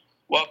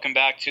Welcome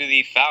back to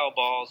the Foul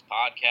Balls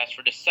podcast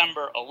for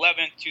December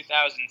 11th,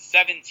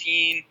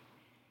 2017.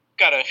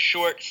 Got a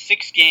short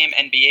six-game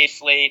NBA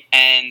slate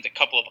and a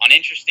couple of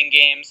uninteresting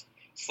games.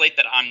 Slate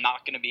that I'm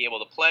not going to be able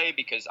to play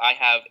because I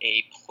have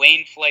a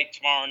plane flight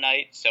tomorrow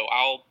night, so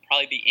I'll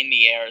probably be in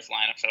the air as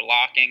lineups are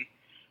locking.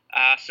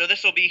 So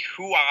this will be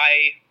who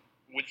I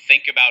would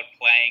think about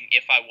playing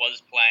if I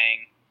was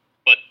playing,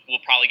 but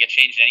will probably get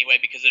changed anyway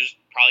because there's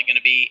probably going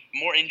to be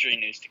more injury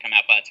news to come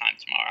out by the time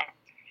tomorrow.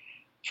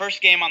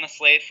 First game on the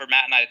slate for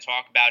Matt and I to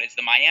talk about is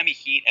the Miami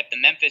Heat at the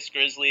Memphis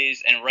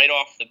Grizzlies, and right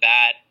off the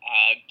bat,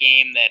 a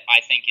game that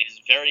I think is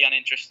very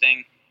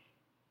uninteresting.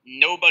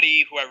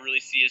 Nobody who I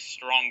really see as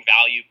strong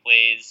value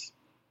plays,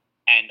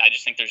 and I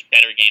just think there's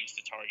better games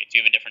to target. Do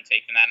you have a different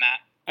take than that,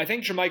 Matt? I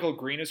think JaMychal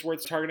Green is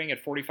worth targeting at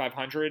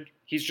 4,500.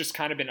 He's just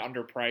kind of been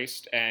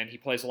underpriced, and he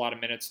plays a lot of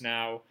minutes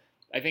now.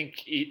 I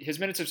think his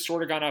minutes have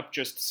sort of gone up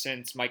just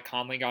since Mike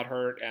Conley got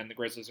hurt, and the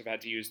Grizzlies have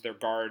had to use their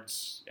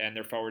guards and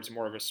their forwards in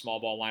more of a small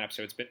ball lineup,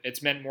 so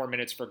it's meant more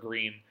minutes for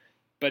Green.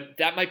 But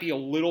that might be a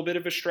little bit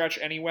of a stretch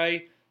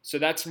anyway, so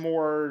that's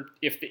more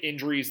if the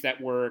injuries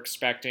that we're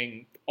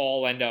expecting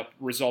all end up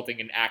resulting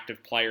in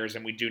active players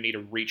and we do need to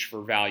reach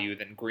for value,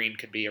 then Green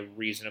could be a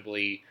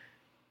reasonably,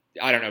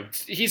 I don't know,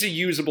 he's a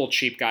usable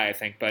cheap guy, I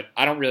think, but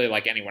I don't really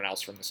like anyone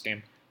else from this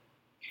game.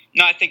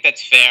 No, I think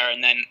that's fair.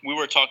 And then we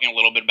were talking a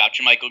little bit about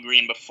JaMychal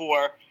Green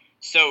before.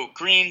 So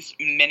Green's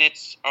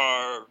minutes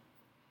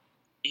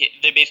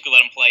they basically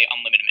let him play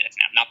unlimited minutes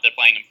now. Not that they're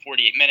playing him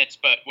 48 minutes,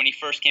 but when he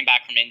first came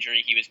back from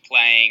injury, he was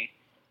playing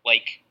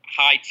like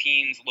high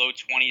teens, low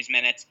 20s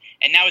minutes.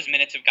 And now his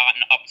minutes have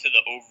gotten up to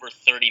the over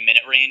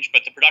 30-minute range,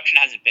 but the production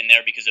hasn't been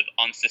there because of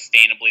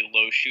unsustainably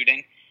low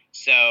shooting.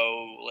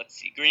 So let's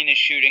see. Green is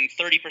shooting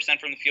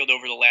 30% from the field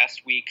over the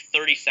last week,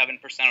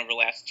 37% over the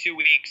last 2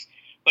 weeks.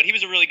 But he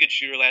was a really good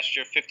shooter last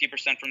year, 50%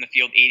 from the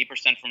field,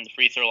 80% from the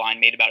free throw line,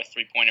 made about a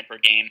three-pointer per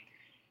game.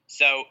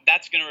 So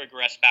that's going to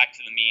regress back to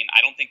the mean.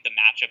 I don't think the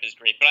matchup is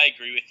great, but I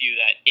agree with you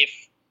that if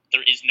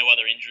there is no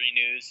other injury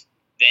news,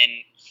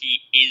 then he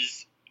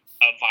is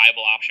a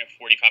viable option at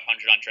 4,500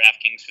 on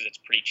DraftKings because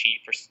it's pretty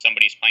cheap for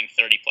somebody who's playing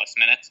 30-plus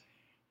minutes.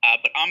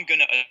 But I'm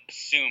going to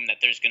assume that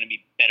there's going to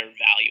be better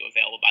value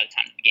available by the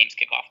time the games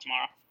kick off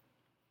tomorrow.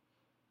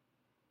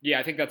 Yeah,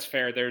 I think that's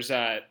fair.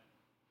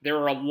 There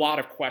are a lot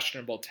of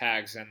questionable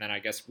tags, and then I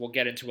guess we'll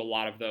get into a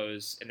lot of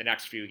those in the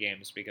next few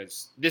games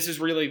because this is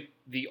really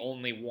the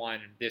only one,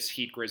 this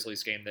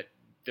Heat-Grizzlies game, that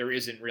there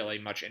isn't really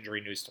much injury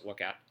news to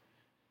look at.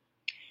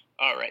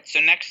 All right,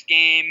 so next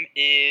game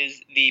is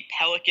the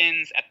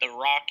Pelicans at the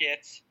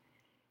Rockets.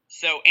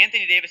 So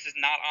Anthony Davis is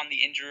not on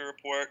the injury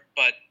report,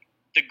 but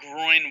the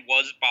groin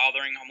was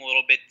bothering him a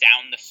little bit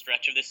down the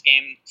stretch of this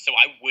game, so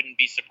I wouldn't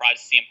be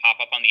surprised to see him pop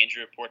up on the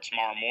injury report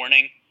tomorrow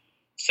morning.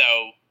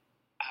 So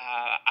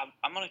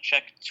I'm going to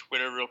check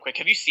Twitter real quick.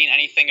 Have you seen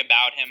anything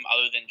about him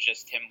other than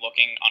just him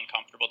looking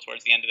uncomfortable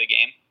towards the end of the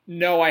game?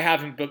 No, I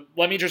haven't, but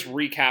let me just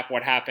recap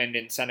what happened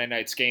in Sunday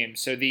night's game.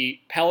 So the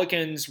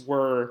Pelicans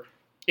were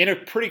in a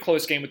pretty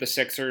close game with the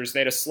Sixers.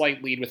 They had a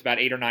slight lead with about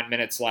 8 or 9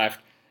 minutes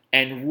left,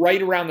 and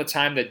right around the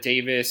time that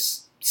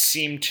Davis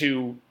seemed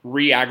to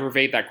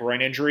re-aggravate that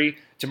groin injury,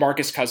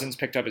 DeMarcus Cousins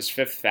picked up his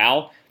 5th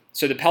foul.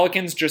 So the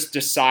Pelicans just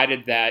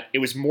decided that it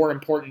was more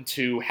important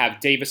to have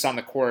Davis on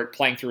the court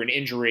playing through an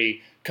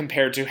injury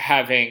compared to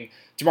having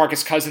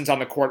DeMarcus Cousins on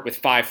the court with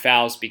 5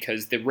 fouls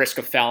because the risk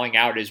of fouling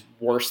out is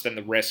worse than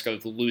the risk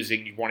of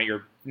losing one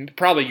of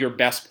probably your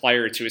best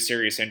player to a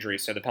serious injury.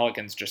 So the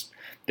Pelicans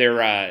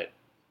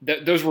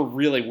those were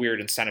really weird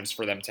incentives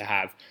for them to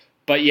have.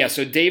 But yeah,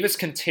 so Davis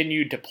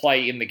continued to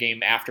play in the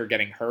game after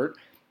getting hurt,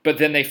 but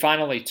then they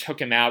finally took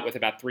him out with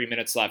about 3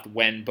 minutes left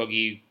when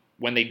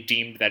they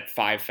deemed that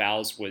 5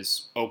 fouls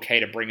was okay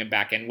to bring him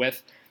back in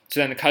with. So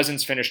then the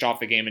Cousins finished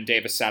off the game and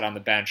Davis sat on the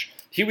bench.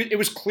 It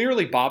was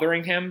clearly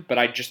bothering him, but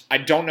I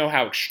don't know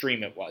how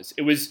extreme it was.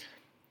 It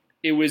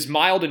was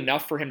mild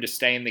enough for him to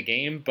stay in the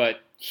game, but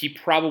he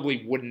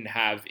probably wouldn't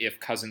have if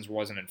Cousins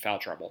wasn't in foul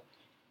trouble.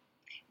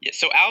 Yeah,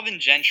 so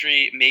Alvin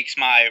Gentry makes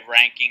my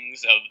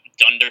rankings of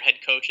dunderhead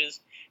coaches.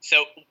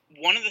 So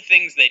one of the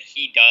things that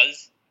he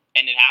does,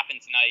 and it happened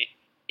tonight,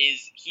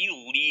 is he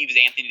leaves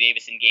Anthony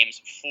Davis in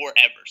games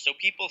forever. So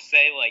people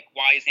say, like,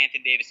 why is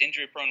Anthony Davis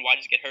injury prone? Why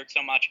does he get hurt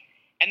so much?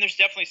 And there's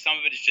definitely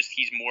some of it is just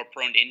he's more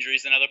prone to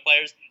injuries than other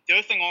players. The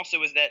other thing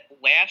also is that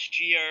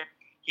last year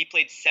he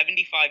played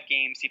 75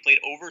 games. He played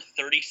over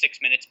 36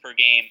 minutes per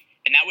game,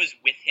 and that was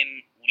with him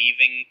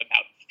leaving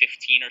about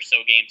 15 or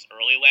so games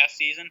early last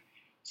season.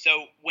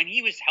 So when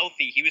he was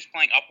healthy, he was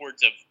playing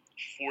upwards of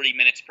 40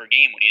 minutes per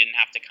game when he didn't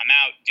have to come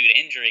out due to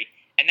injury.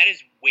 And that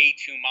is way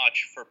too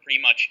much for pretty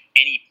much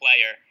any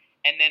player.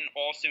 And then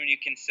also when you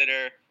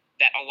consider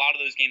that a lot of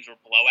those games were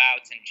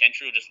blowouts and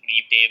Gentry will just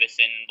leave Davis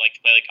in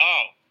to play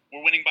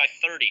we're winning by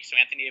 30, so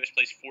Anthony Davis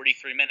plays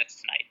 43 minutes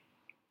tonight.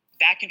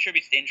 That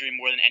contributes to injury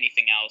more than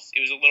anything else.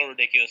 It was a little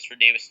ridiculous for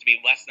Davis to be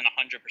less than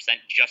 100%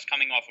 just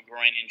coming off a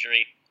groin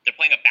injury. They're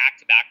playing a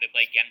back-to-back. They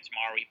play again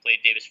tomorrow. He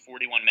played Davis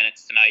 41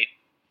 minutes tonight.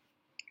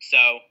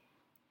 So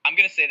I'm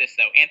going to say this,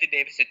 though. Anthony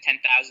Davis at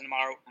 10,000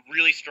 tomorrow,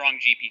 really strong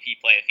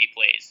GPP play if he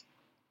plays.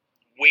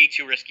 way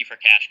too risky for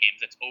cash games.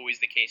 That's always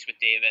the case with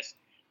Davis.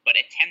 But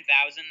at 10,000,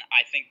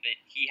 I think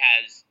that he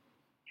has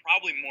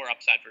probably more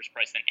upside for his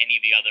price than any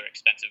of the other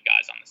expensive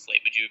guys on the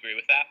slate. Would you agree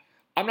with that?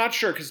 I'm not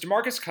sure because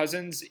DeMarcus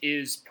Cousins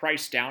is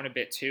priced down a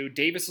bit too.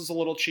 Davis is a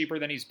little cheaper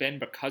than he's been,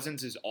 but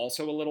Cousins is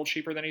also a little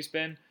cheaper than he's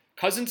been.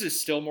 Cousins is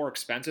still more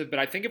expensive, but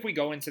I think if we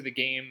go into the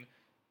game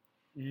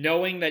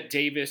knowing that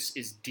Davis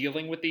is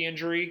dealing with the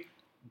injury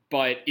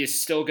but is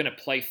still going to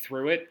play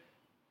through it,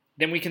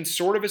 then we can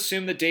sort of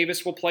assume that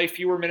Davis will play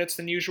fewer minutes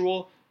than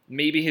usual.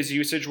 Maybe his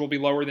usage will be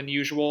lower than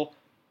usual.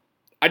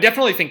 I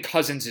definitely think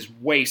Cousins is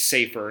way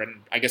safer,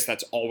 and I guess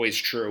that's always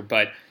true,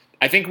 but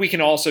I think we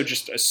can also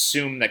just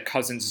assume that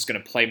Cousins is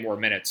going to play more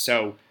minutes.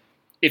 So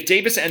if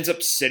Davis ends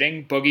up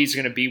sitting, Boogie's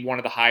going to be one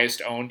of the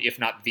highest owned, if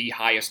not the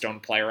highest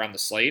owned player on the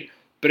slate.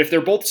 But if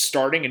they're both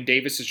starting and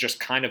Davis is just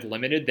kind of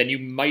limited, then you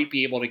might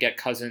be able to get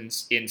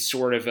Cousins in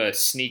sort of a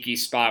sneaky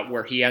spot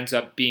where he ends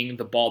up being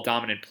the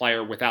ball-dominant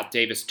player without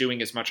Davis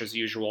doing as much as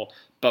usual,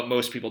 but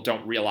most people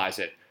don't realize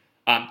it.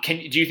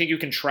 Do you think you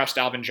can trust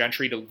Alvin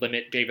Gentry to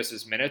limit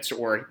Davis's minutes,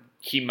 or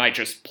he might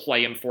just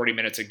play him 40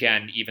 minutes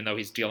again, even though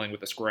he's dealing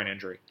with a groin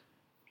injury?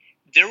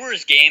 There were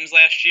games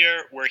last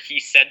year where he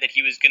said that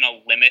he was going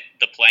to limit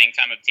the playing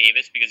time of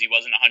Davis because he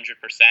wasn't 100%,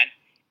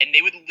 and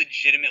they would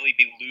legitimately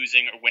be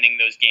losing or winning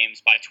those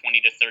games by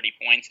 20 to 30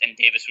 points, and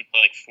Davis would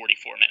play like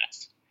 44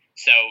 minutes.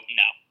 So,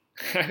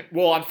 no.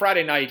 Well, on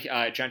Friday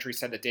night, Gentry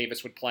said that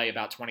Davis would play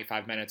about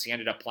 25 minutes. He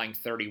ended up playing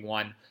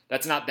 31.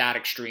 That's not that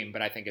extreme,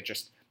 but I think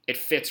it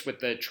fits with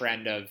the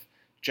trend of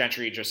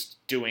Gentry just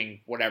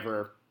doing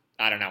whatever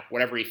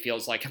he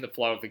feels like in the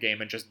flow of the game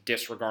and just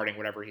disregarding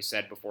whatever he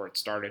said before it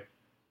started.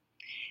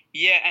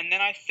 Yeah, and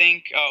then I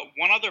think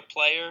one other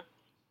player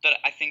that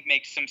I think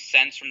makes some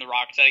sense from the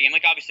Rockets side of the game,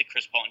 like obviously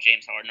Chris Paul and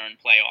James Harden are in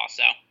play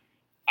also,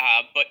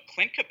 but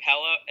Clint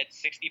Capella at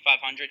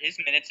 6,500, his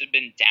minutes have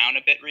been down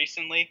a bit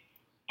recently,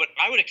 but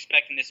I would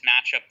expect in this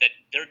matchup that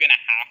they're going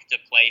to have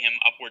to play him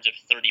upwards of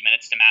 30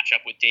 minutes to match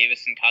up with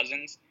Davis and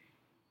Cousins.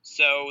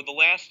 So the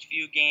last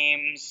few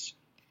games,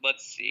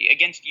 let's see,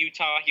 against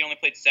Utah, he only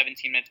played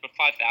 17 minutes, but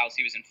 5 fouls,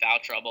 he was in foul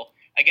trouble.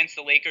 Against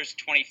the Lakers,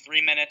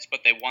 23 minutes,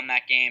 but they won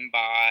that game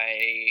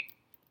by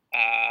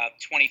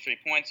 23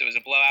 points. It was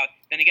a blowout.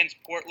 Then against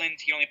Portland,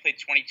 he only played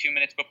 22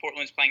 minutes, but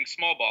Portland's playing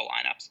small ball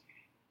lineups.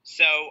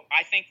 So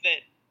I think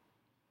that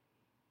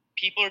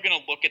people are going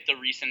to look at the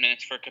recent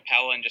minutes for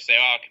Capella and just say,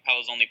 oh,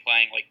 Capella's only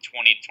playing like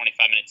 20 to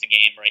 25 minutes a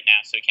game right now,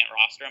 so we can't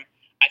roster him.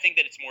 I think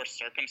that it's more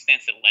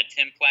circumstance that led to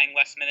him playing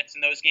less minutes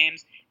in those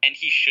games, and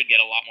he should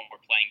get a lot more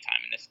playing time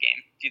in this game.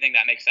 Do you think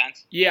that makes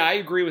sense? Yeah, I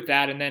agree with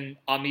that. And then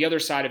on the other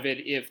side of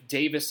it, if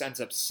Davis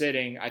ends up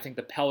sitting, I think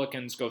the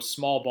Pelicans go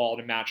small ball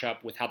to match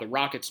up with how the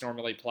Rockets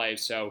normally play.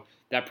 So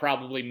that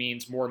probably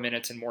means more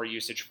minutes and more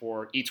usage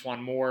for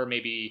Etuan Moore,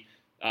 maybe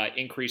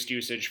increased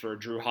usage for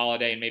Drew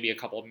Holiday and maybe a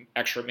couple of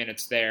extra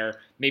minutes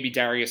there, maybe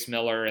Darius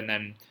Miller, and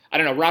then, I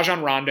don't know,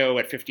 Rajon Rondo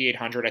at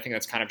 5,800, I think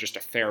that's kind of just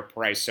a fair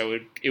price. So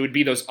it would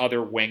be those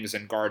other wings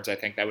and guards, I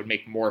think, that would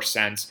make more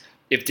sense.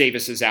 If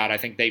Davis is out, I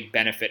think they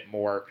benefit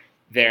more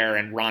there,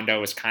 and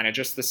Rondo is kind of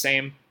just the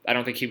same. I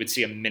don't think he would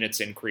see a minutes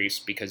increase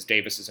because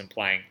Davis isn't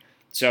playing.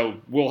 So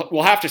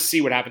we'll have to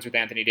see what happens with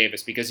Anthony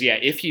Davis because, yeah,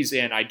 if he's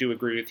in, I do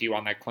agree with you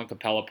on that Clint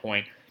Capella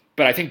point.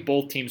 But I think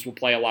both teams will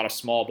play a lot of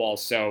small ball,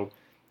 so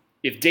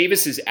if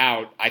Davis is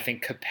out, I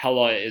think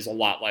Capella is a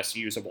lot less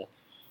usable.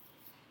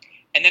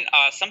 And then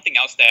something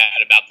else to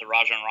add about the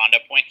Rajon Rondo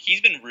point,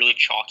 he's been really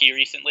chalky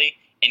recently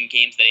in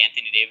games that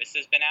Anthony Davis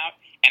has been out,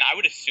 and I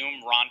would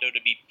assume Rondo to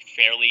be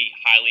fairly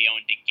highly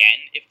owned again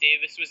if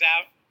Davis was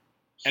out.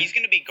 He's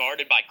going to be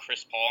guarded by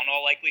Chris Paul in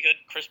all likelihood.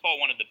 Chris Paul,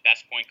 one of the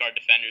best point guard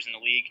defenders in the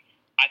league.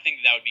 I think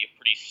that would be a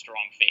pretty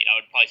strong fade. I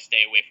would probably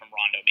stay away from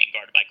Rondo being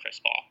guarded by Chris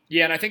Paul.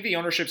 Yeah, and I think the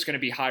ownership's going to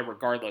be high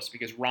regardless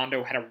because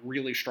Rondo had a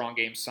really strong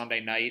game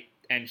Sunday night,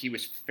 and he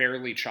was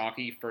fairly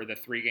chalky for the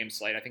 3-game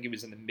slate. I think he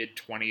was in the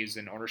mid-20s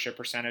in ownership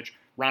percentage.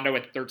 Rondo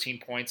had 13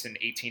 points and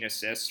 18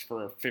 assists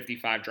for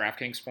 55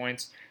 DraftKings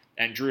points,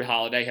 and Drew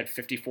Holiday had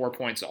 54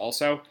 points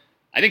also.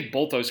 I think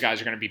both those guys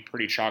are going to be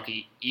pretty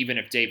chalky even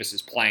if Davis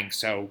is playing,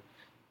 so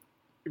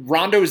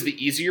Rondo is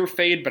the easier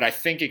fade, but I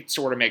think it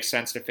sort of makes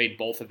sense to fade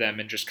both of them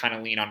and just kind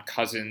of lean on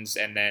Cousins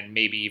and then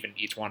maybe even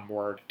Etuan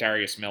Moore,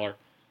 Darius Miller.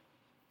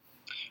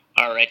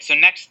 All right, so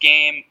next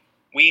game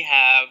we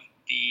have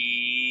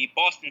the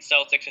Boston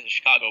Celtics and the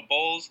Chicago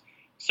Bulls.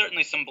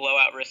 Certainly some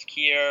blowout risk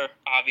here.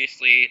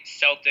 Obviously,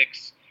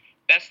 Celtics,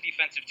 best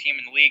defensive team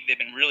in the league. They've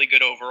been really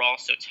good overall,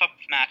 so tough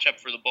matchup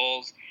for the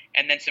Bulls.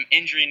 And then some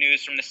injury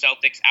news from the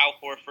Celtics. Al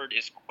Horford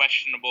is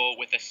questionable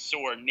with a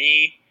sore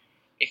knee.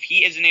 If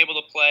he isn't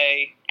able to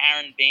play,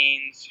 Aaron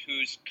Baines,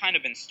 who's kind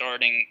of been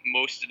starting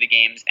most of the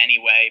games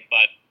anyway,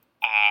 but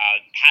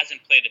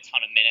hasn't played a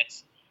ton of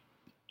minutes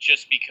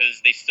just because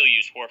they still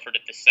use Horford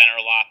at the center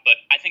a lot. But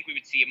I think we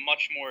would see a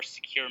much more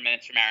secure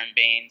minutes from Aaron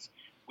Baines.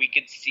 We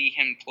could see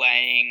him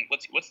playing,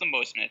 what's the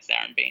most minutes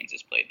Aaron Baines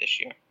has played this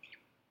year?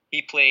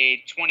 He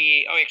played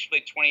 28. Oh, he actually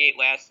played 28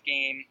 last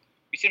game.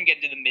 We see him get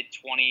into the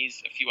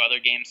mid-20s a few other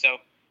games. So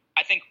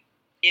I think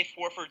If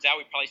Horford's out,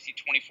 we probably see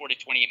 24 to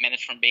 28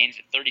 minutes from Baines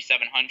at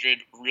 3,700.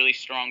 Really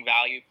strong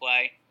value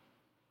play.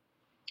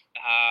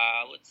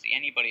 Let's see,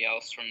 anybody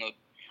else from the...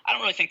 I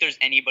don't really think there's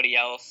anybody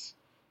else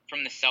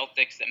from the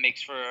Celtics that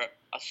makes for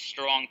a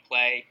strong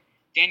play.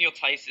 Daniel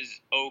Tice is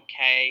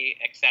okay,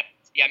 except,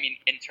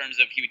 in terms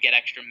of he would get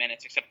extra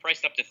minutes, except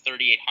priced up to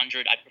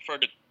 3,800. I'd prefer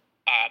to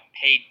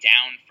pay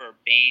down for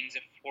Baines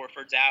if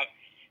Horford's out.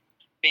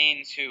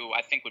 Baines, who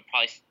I think would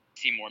probably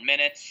see more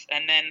minutes.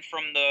 And then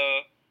from the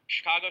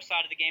Chicago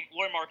side of the game,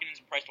 Lauri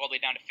Markkanen's priced all the way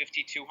down to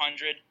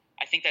 5,200.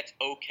 I think that's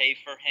okay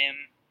for him.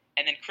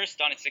 And then Chris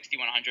Dunn at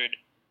 6,100.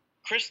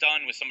 Chris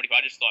Dunn was somebody who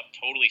I just thought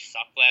totally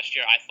sucked last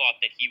year. I thought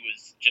that he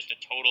was just a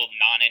total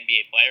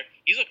non-NBA player.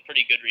 He's looked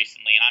pretty good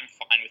recently, and I'm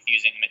fine with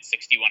using him at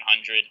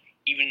 6,100,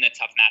 even in a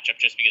tough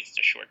matchup, just because it's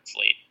a short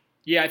slate.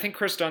 Yeah, I think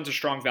Chris Dunn's a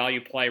strong value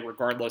play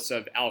regardless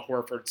of Al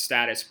Horford's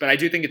status, but I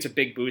do think it's a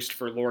big boost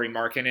for Lauri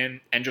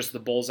Markkanen and just the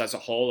Bulls as a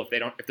whole if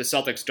the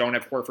Celtics don't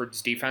have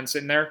Horford's defense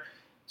in there.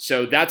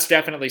 So that's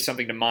definitely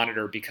something to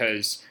monitor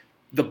because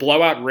the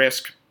blowout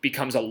risk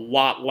becomes a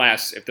lot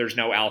less if there's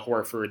no Al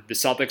Horford. The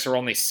Celtics are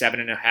only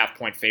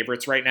 7.5-point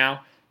favorites right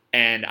now,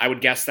 and I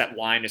would guess that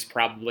line is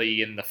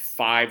probably in the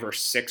 5 or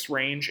 6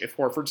 range if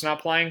Horford's not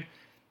playing.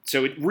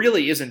 So it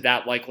really isn't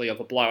that likely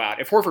of a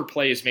blowout. If Horford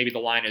plays, maybe the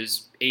line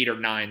is 8 or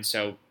 9,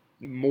 so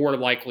more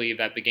likely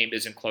that the game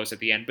isn't close at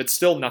the end, but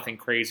still nothing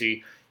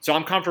crazy. So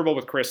I'm comfortable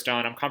with Chris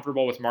Dunn. I'm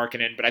comfortable with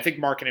Markkanen, but I think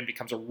Markkanen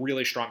becomes a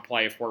really strong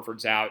play if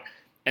Horford's out.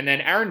 And then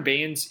Aaron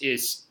Baines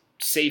is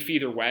safe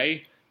either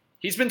way.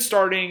 He's been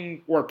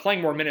starting or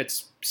playing more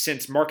minutes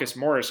since Marcus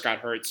Morris got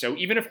hurt, so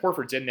even if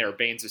Horford's in there,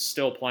 Baines is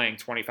still playing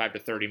 25 to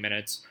 30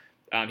 minutes.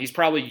 He's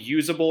probably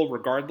usable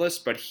regardless,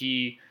 but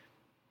he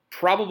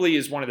probably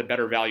is one of the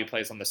better value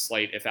plays on the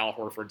slate if Al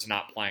Horford's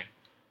not playing.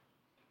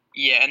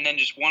 Yeah, and then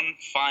just one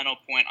final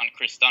point on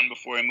Chris Dunn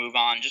before we move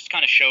on, just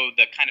kind of show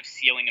the kind of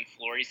ceiling and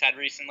floor he's had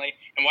recently,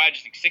 and why I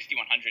just think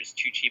 6,100 is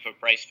too cheap a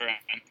price for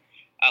him.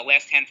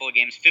 Last handful of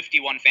games,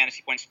 51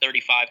 fantasy points,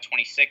 35,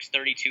 26,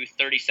 32,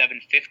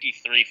 37,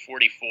 53,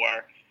 44.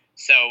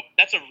 So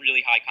that's a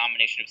really high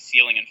combination of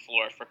ceiling and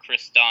floor for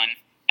Chris Dunn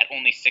at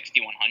only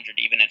 6,100,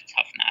 even in a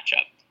tough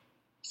matchup.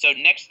 So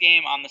next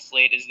game on the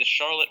slate is the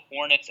Charlotte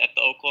Hornets at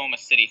the Oklahoma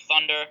City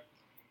Thunder.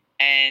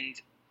 And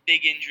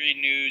big injury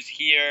news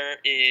here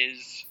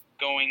is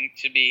going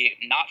to be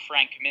not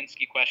Frank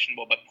Kaminsky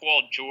questionable, but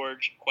Paul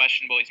George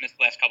questionable. He's missed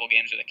the last couple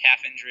games with a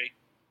calf injury.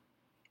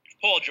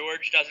 If Paul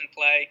George doesn't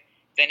play,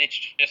 then it's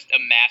just a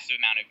massive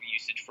amount of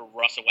usage for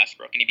Russell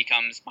Westbrook, and he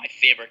becomes my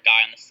favorite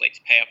guy on the slate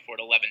to pay up for at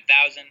 11,000.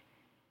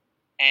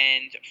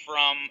 And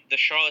from the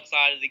Charlotte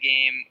side of the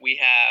game, we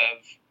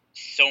have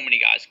so many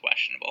guys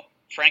questionable.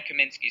 Frank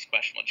Kaminsky's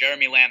questionable.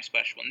 Jeremy Lamb's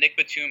questionable. Nick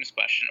Batum's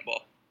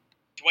questionable.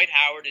 Dwight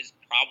Howard is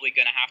probably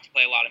going to have to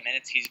play a lot of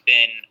minutes. He's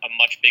been a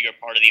much bigger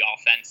part of the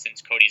offense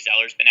since Cody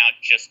Zeller's been out,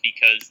 just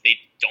because they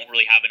don't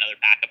really have another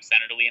backup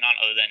center to lean on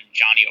other than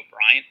Johnny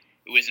O'Bryant,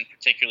 who isn't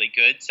particularly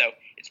good. So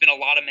it's been a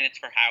lot of minutes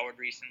for Howard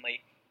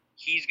recently.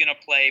 He's going to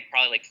play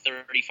probably like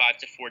 35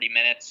 to 40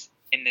 minutes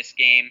in this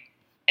game.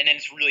 And then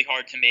it's really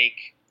hard to make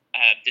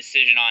a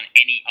decision on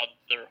any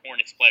other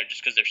Hornets player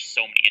just because there's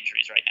so many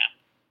injuries right now.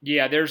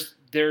 Yeah,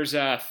 there's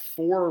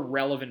 4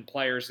 relevant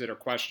players that are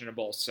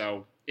questionable.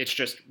 So it's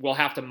just we'll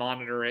have to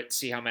monitor it,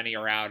 see how many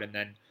are out, and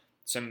then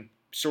some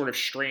sort of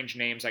strange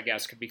names, I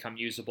guess, could become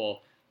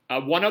usable.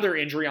 One other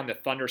injury on the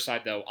Thunder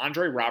side, though,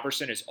 Andre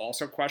Robertson is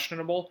also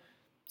questionable.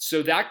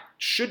 So that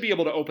should be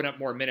able to open up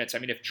more minutes. I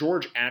mean, if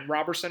George and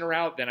Robertson are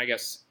out, then I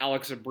guess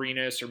Alex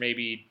Abrinas or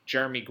maybe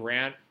Jeremy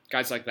Grant,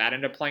 guys like that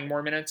end up playing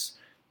more minutes.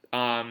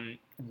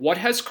 What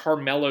has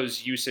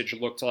Carmelo's usage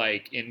looked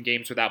like in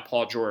games without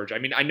Paul George? I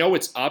mean, I know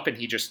it's up and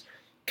he just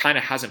kind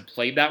of hasn't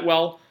played that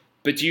well,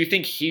 but do you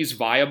think he's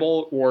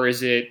viable, or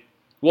is it...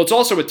 Well, it's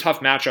also a tough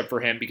matchup for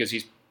him because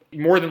he's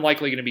more than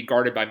likely going to be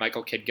guarded by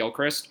Michael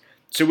Kidd-Gilchrist.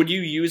 So would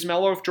you use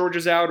Melo if George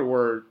is out,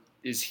 or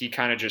is he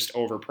kind of just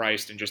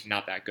overpriced and just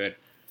not that good?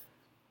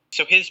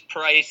 So his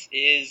price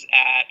is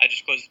at, I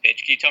just closed the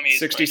page. Can you tell me his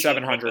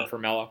 6,700 for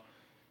Melo.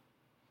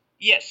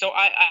 Yeah, so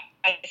I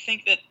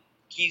think that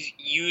he's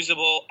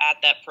usable at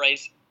that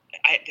price.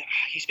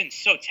 He's been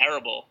so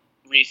terrible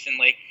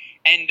recently.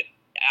 And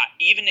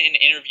even in an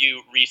interview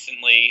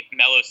recently,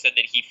 Melo said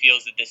that he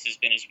feels that this has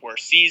been his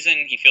worst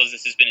season. He feels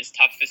this has been his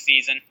toughest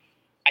season.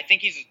 I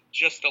think he's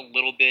just a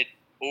little bit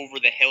over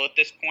the hill at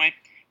this point.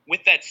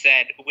 With that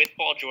said, with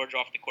Paul George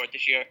off the court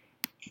this year,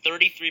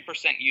 33%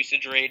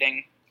 usage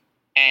rating,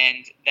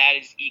 and that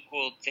is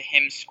equal to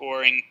him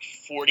scoring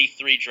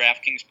 43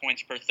 DraftKings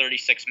points per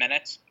 36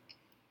 minutes.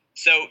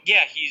 So,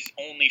 yeah, he's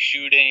only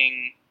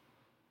shooting...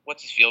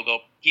 What's his field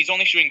goal? He's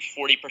only shooting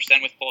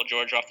 40% with Paul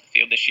George off the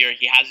field this year.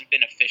 He hasn't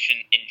been efficient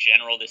in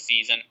general this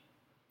season.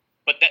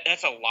 But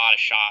that's a lot of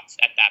shots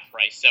at that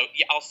price. So,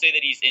 yeah, I'll say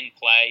that he's in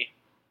play,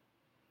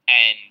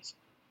 and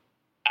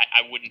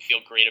I wouldn't feel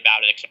great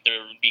about it, except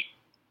there would be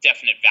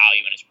definite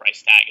value in his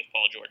price tag if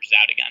Paul George is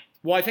out again.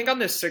 Well, I think on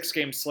this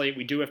 6-game slate,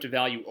 we do have to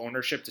value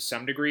ownership to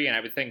some degree, and I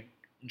would think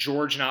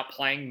George not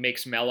playing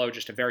makes Melo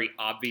just a very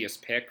obvious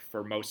pick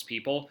for most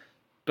people.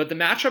 But the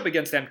matchup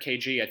against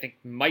MKG, I think,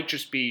 might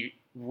just be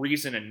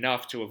reason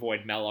enough to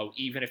avoid Melo,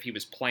 even if he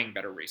was playing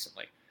better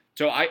recently.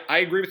 So I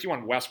agree with you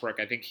on Westbrook.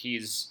 I think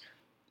he's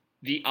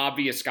the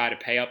obvious guy to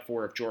pay up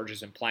for if George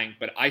isn't playing.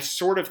 But I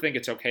sort of think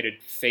it's okay to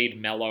fade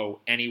Melo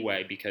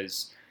anyway,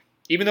 because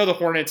even though the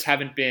Hornets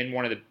haven't been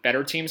one of the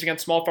better teams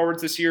against small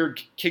forwards this year,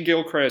 Kid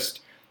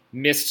Gilchrist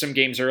missed some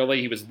games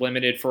early. He was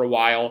limited for a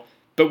while.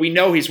 But we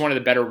know he's one of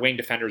the better wing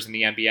defenders in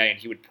the NBA, and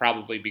he would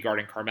probably be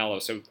guarding Carmelo.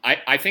 So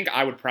I think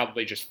I would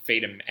probably just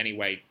fade him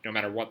anyway, no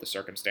matter what the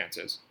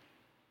circumstances.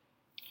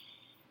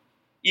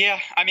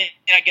 Yeah, I mean,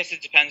 I guess it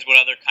depends what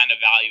other kind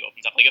of value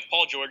opens up. Like, if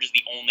Paul George is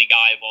the only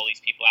guy of all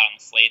these people out on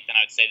the slate, then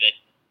I would say that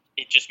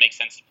it just makes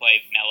sense to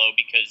play Melo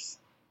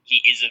because he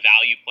is a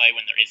value play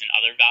when there isn't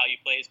other value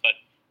plays. But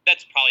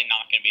that's probably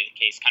not going to be the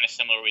case. Kind of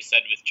similar to what we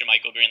said with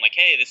JaMychal Green. Like,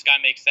 hey, this guy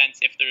makes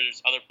sense if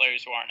there's other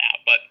players who aren't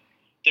out. But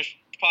there's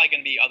probably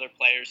going to be other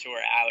players who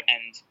are out,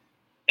 and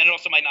then it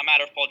also might not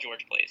matter if Paul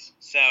George plays.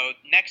 So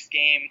next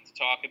game to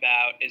talk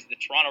about is the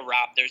Toronto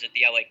Raptors at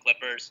the LA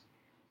Clippers.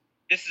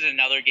 This is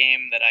another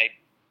game that I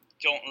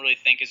don't really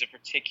think is a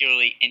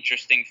particularly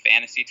interesting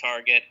fantasy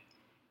target.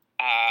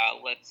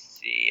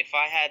 Let's see. If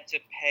I had to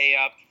pay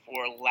up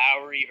for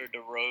Lowry or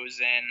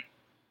DeRozan,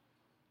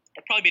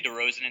 I'd probably be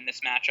DeRozan in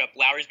this matchup.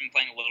 Lowry's been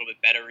playing a little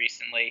bit better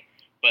recently,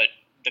 but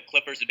the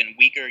Clippers have been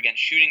weaker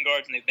against shooting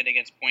guards than they've been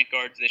against point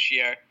guards this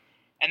year.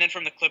 And then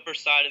from the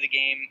Clippers side of the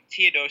game,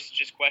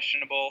 Teodosic is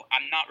questionable.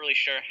 I'm not really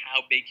sure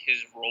how big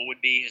his role would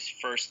be his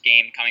first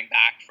game coming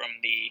back from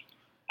the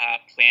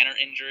plantar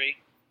injury.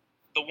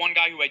 The one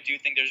guy who I do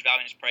think there's value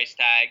in his price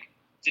tag,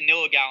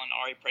 Danilo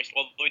Gallinari, priced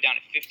all the way down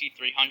to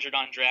 $5,300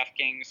 on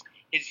DraftKings.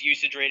 His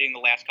usage rating the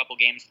last couple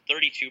games,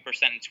 32%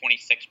 and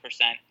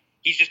 26%.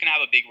 He's just going to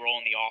have a big role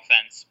in the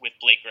offense with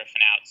Blake Griffin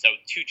out. So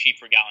too cheap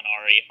for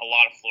Gallinari. A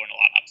lot of floor and a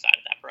lot of upside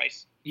at that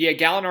price. Yeah,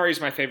 Gallinari is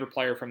my favorite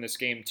player from this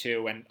game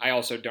too, and I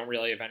also don't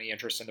really have any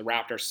interest in the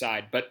Raptors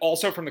side. But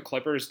also from the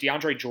Clippers,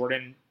 DeAndre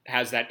Jordan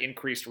has that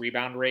increased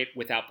rebound rate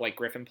without Blake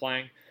Griffin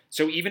playing.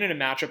 So even in a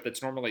matchup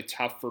that's normally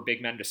tough for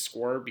big men to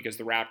score because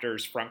the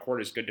Raptors' front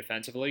court is good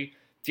defensively,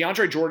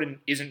 DeAndre Jordan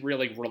isn't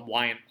really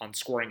reliant on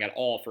scoring at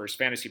all for his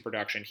fantasy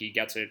production. He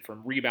gets it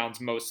from rebounds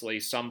mostly,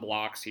 some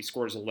blocks, he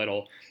scores a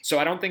little. So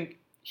I don't think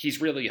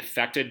he's really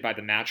affected by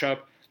the matchup,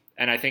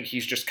 and I think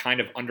he's just kind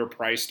of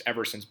underpriced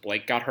ever since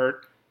Blake got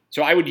hurt.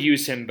 So I would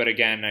use him, but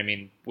again, I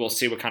mean, we'll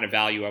see what kind of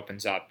value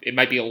opens up. It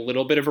might be a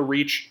little bit of a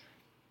reach,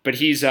 but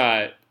he's,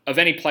 of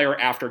any player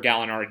after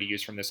Gallinari to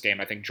use from this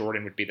game, I think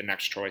Jordan would be the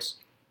next choice.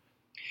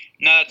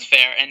 No, that's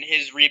fair. And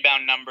his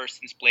rebound numbers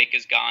since Blake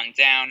has gone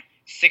down,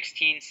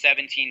 16,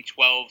 17,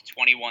 12,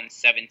 21,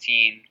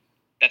 17.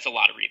 That's a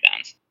lot of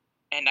rebounds.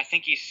 And I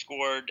think he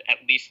scored at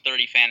least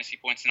 30 fantasy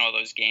points in all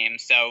those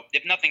games. So,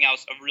 if nothing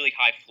else, a really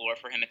high floor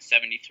for him at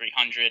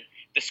 7,300.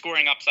 The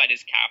scoring upside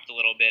is capped a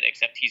little bit,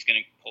 except he's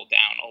going to pull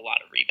down a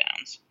lot of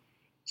rebounds.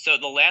 So,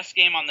 the last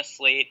game on the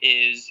slate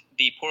is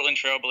the Portland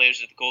Trail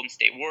Blazers at the Golden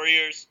State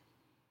Warriors.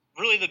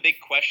 Really, the big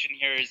question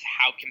here is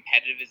how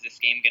competitive is this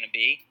game going to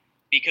be?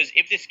 Because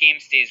if this game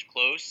stays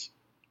close,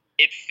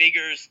 it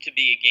figures to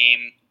be a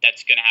game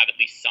that's going to have at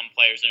least some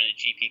players in a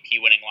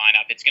GPP winning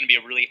lineup. It's going to be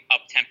a really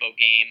up-tempo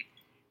game.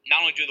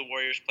 Not only do the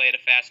Warriors play at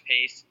a fast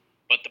pace,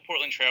 but the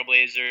Portland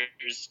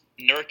Trailblazers,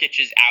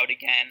 Nurkic is out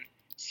again.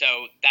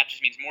 So that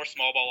just means more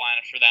small ball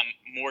lineups for them,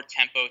 more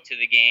tempo to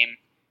the game.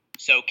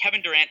 So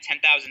Kevin Durant,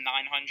 10,900.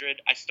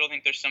 I still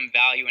think there's some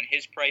value in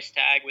his price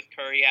tag with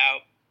Curry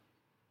out.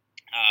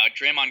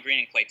 Draymond Green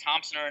and Klay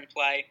Thompson are in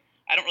play.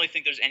 I don't really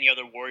think there's any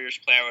other Warriors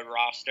player I would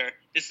roster.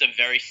 This is a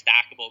very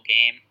stackable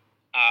game.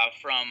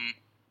 From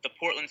the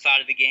Portland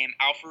side of the game,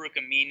 Al-Farouq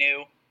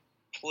Aminu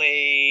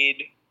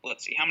played,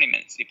 let's see, how many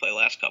minutes did he play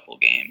last couple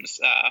games?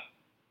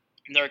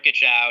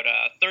 Nurkic out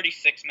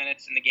 36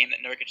 minutes in the game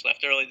that Nurkic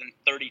left early, then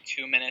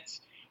 32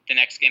 minutes the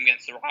next game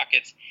against the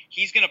Rockets.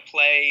 He's going to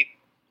play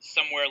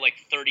somewhere like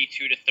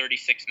 32 to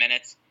 36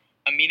 minutes.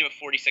 Aminu at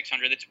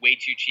 4,600, that's way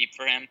too cheap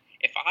for him.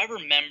 If I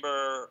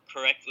remember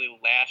correctly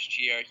last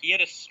year, he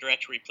had a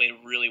stretch where he played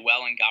really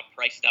well and got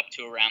priced up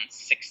to around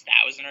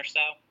 6,000 or so.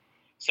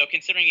 So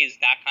considering he's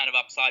that kind of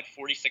upside,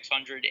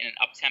 4,600 in an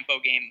up-tempo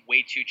game,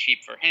 way too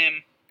cheap for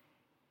him.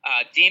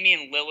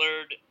 Damian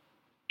Lillard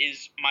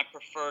is my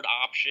preferred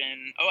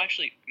option. Oh,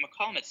 actually,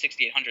 McCollum at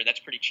 6,800, that's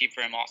pretty cheap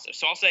for him also.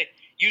 So I'll say,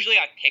 usually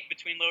I pick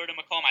between Lillard and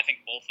McCollum. I think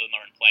both of them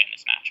are in play in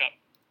this matchup.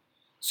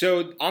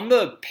 So on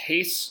the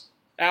pace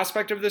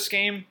aspect of this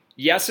game,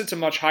 yes, it's a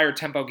much higher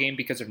tempo game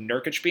because of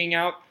Nurkic being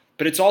out,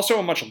 but it's also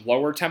a much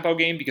lower tempo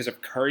game because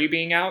of Curry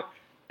being out.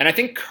 And I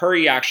think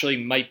Curry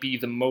actually might be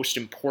the most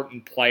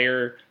important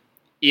player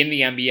in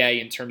the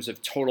NBA in terms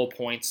of total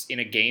points in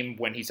a game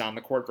when he's on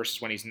the court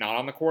versus when he's not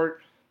on the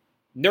court.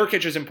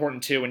 Nurkic is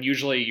important too, and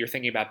usually you're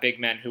thinking about big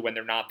men who, when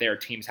they're not there,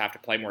 teams have to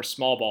play more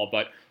small ball.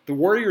 But the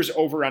Warriors'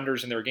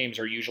 over-unders in their games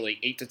are usually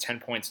 8 to 10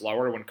 points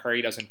lower when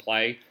Curry doesn't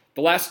play.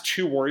 The last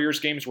two Warriors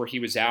games where he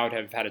was out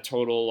have had a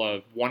total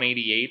of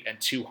 188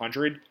 and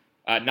 200.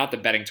 Not the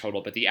betting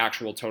total, but the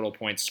actual total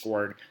points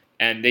scored.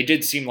 And they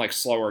did seem like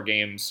slower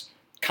games.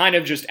 kind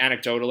of just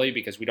anecdotally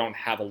because we don't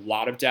have a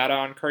lot of data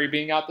on Curry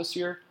being out this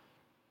year.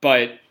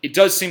 But it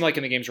does seem like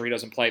in the games where he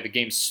doesn't play, the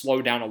games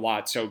slow down a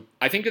lot. So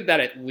I think that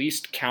at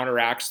least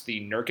counteracts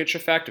the Nurkic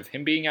effect of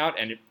him being out,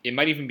 and it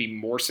might even be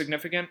more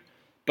significant.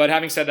 But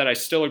having said that, I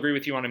still agree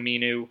with you on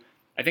Aminu.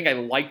 I think I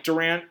like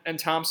Durant and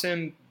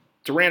Thompson.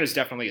 Durant is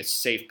definitely a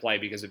safe play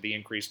because of the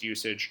increased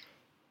usage.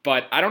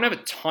 But I don't have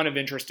a ton of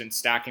interest in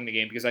stacking the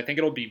game because I think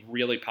it'll be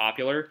really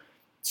popular.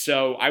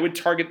 So I would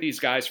target these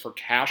guys for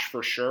cash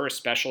for sure,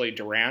 especially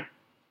Durant.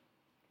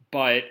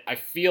 But I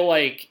feel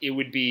like it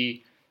would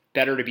be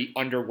better to be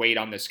underweight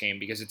on this game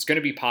because it's going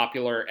to be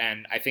popular,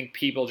 and I think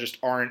people just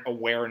aren't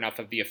aware enough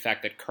of the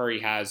effect that Curry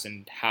has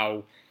and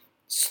how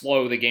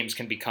slow the games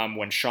can become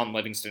when Sean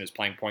Livingston is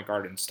playing point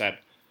guard instead.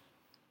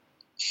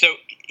 So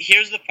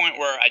here's the point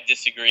where I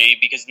disagree,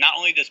 because not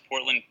only does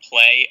Portland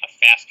play a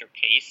faster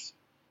pace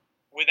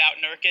without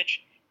Nurkic,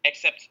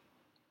 except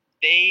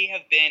they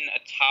have been a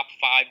top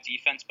 5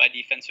 defense by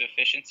defensive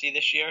efficiency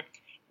this year,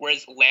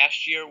 whereas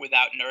last year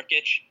without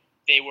Nurkic,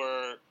 they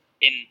were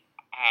in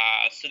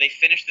so they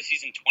finished the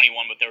season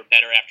 21, but they were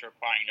better after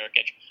acquiring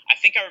Nurkic. I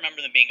think I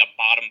remember them being a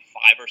bottom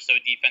 5 or so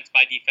defense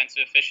by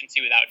defensive efficiency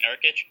without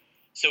Nurkic.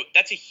 So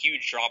that's a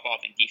huge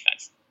drop-off in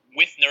defense.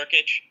 With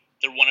Nurkic,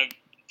 they're one of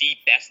the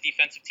best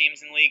defensive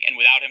teams in the league, and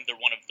without him, they're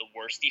one of the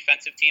worst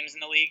defensive teams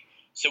in the league.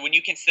 So when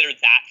you consider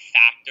that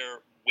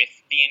factor with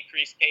the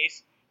increased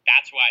pace,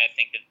 that's why I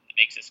think that it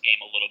makes this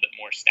game a little bit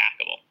more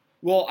stackable.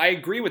 Well, I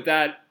agree with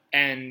that,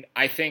 and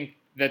I think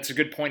that's a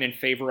good point in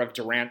favor of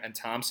Durant and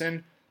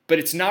Thompson. But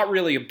it's not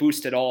really a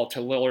boost at all to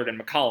Lillard and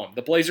McCollum.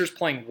 The Blazers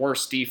playing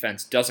worse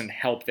defense doesn't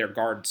help their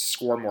guards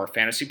score more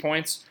fantasy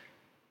points.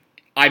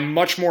 I'm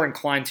much more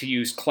inclined to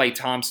use Klay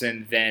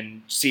Thompson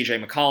than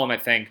CJ McCollum, I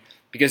think,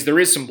 because there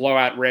is some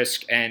blowout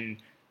risk. And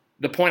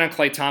the point on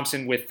Klay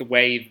Thompson with the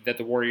way that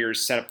the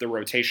Warriors set up the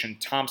rotation,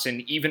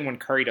 Thompson, even when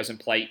Curry doesn't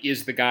play,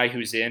 is the guy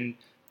who's in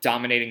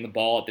dominating the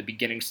ball at the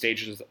beginning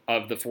stages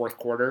of the fourth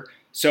quarter.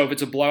 So if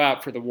it's a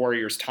blowout for the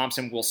Warriors,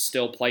 Thompson will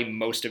still play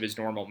most of his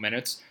normal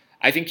minutes.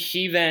 I think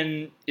he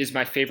then is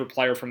my favorite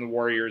player from the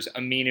Warriors,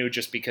 Aminu,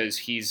 just because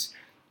he's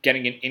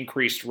getting an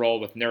increased role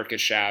with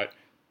Nurkic out.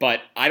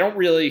 But I don't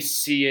really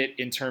see it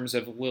in terms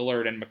of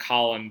Lillard and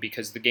McCollum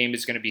because the game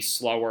is going to be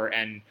slower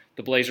and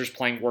the Blazers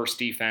playing worse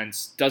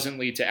defense doesn't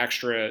lead to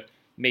extra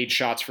made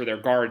shots for their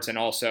guards, and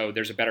also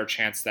there's a better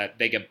chance that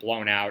they get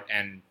blown out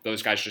and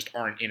those guys just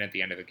aren't in at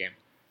the end of the game.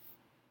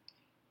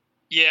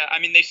 Yeah, I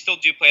mean, they still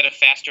do play at a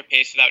faster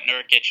pace without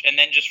Nurkic, and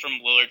then just from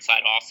Lillard's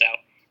side also,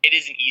 it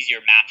is an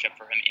easier matchup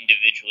for him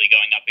individually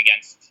going up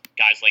against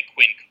guys like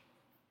Quinn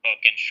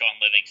Cook and Sean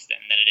Livingston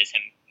than it is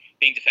him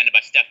being defended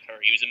by Steph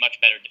Curry, who's a much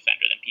better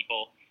defender than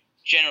people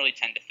generally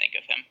tend to think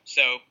of him.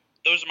 So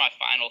those are my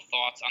final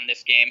thoughts on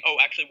this game. Oh,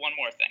 actually, one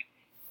more thing.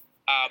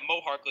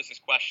 Mo Harkless is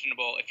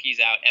questionable. If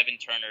he's out, Evan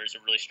Turner is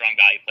a really strong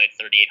value play at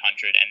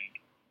 3,800 and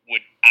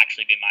would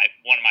actually be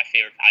one of my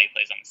favorite value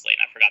plays on the slate,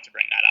 and I forgot to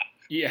bring that up.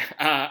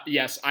 Yeah,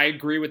 yes, I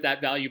agree with that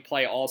value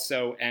play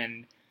also,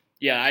 and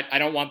yeah, I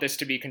don't want this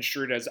to be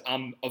construed as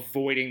I'm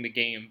avoiding the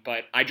game,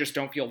 but I just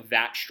don't feel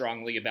that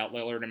strongly about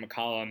Lillard and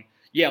McCollum.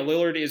 Yeah,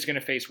 Lillard is going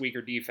to face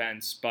weaker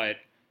defense, but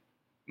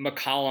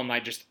McCollum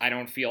I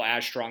don't feel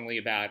as strongly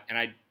about, and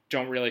I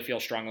don't really feel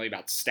strongly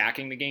about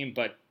stacking the game.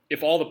 But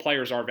if all the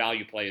players are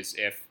value plays,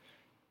 if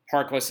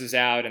Harkless is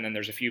out and then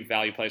there's a few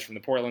value plays from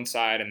the Portland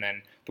side and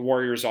then the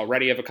Warriors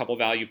already have a couple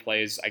value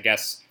plays, I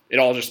guess it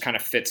all just kind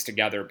of fits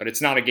together. But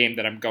it's not a game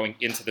that I'm going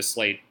into the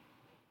slate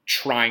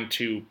trying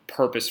to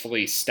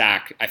purposefully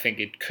stack. I think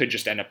it could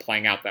just end up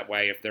playing out that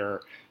way if there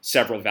are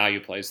several value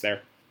plays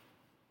there.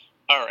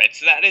 All right,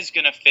 so that is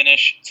going to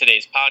finish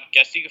today's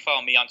podcast. You can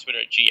follow me on Twitter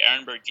at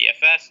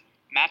GErenbergDFS.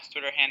 Matt's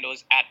Twitter handle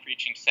is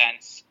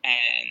 @PreachingSense,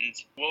 and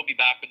we'll be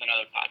back with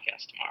another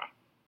podcast tomorrow.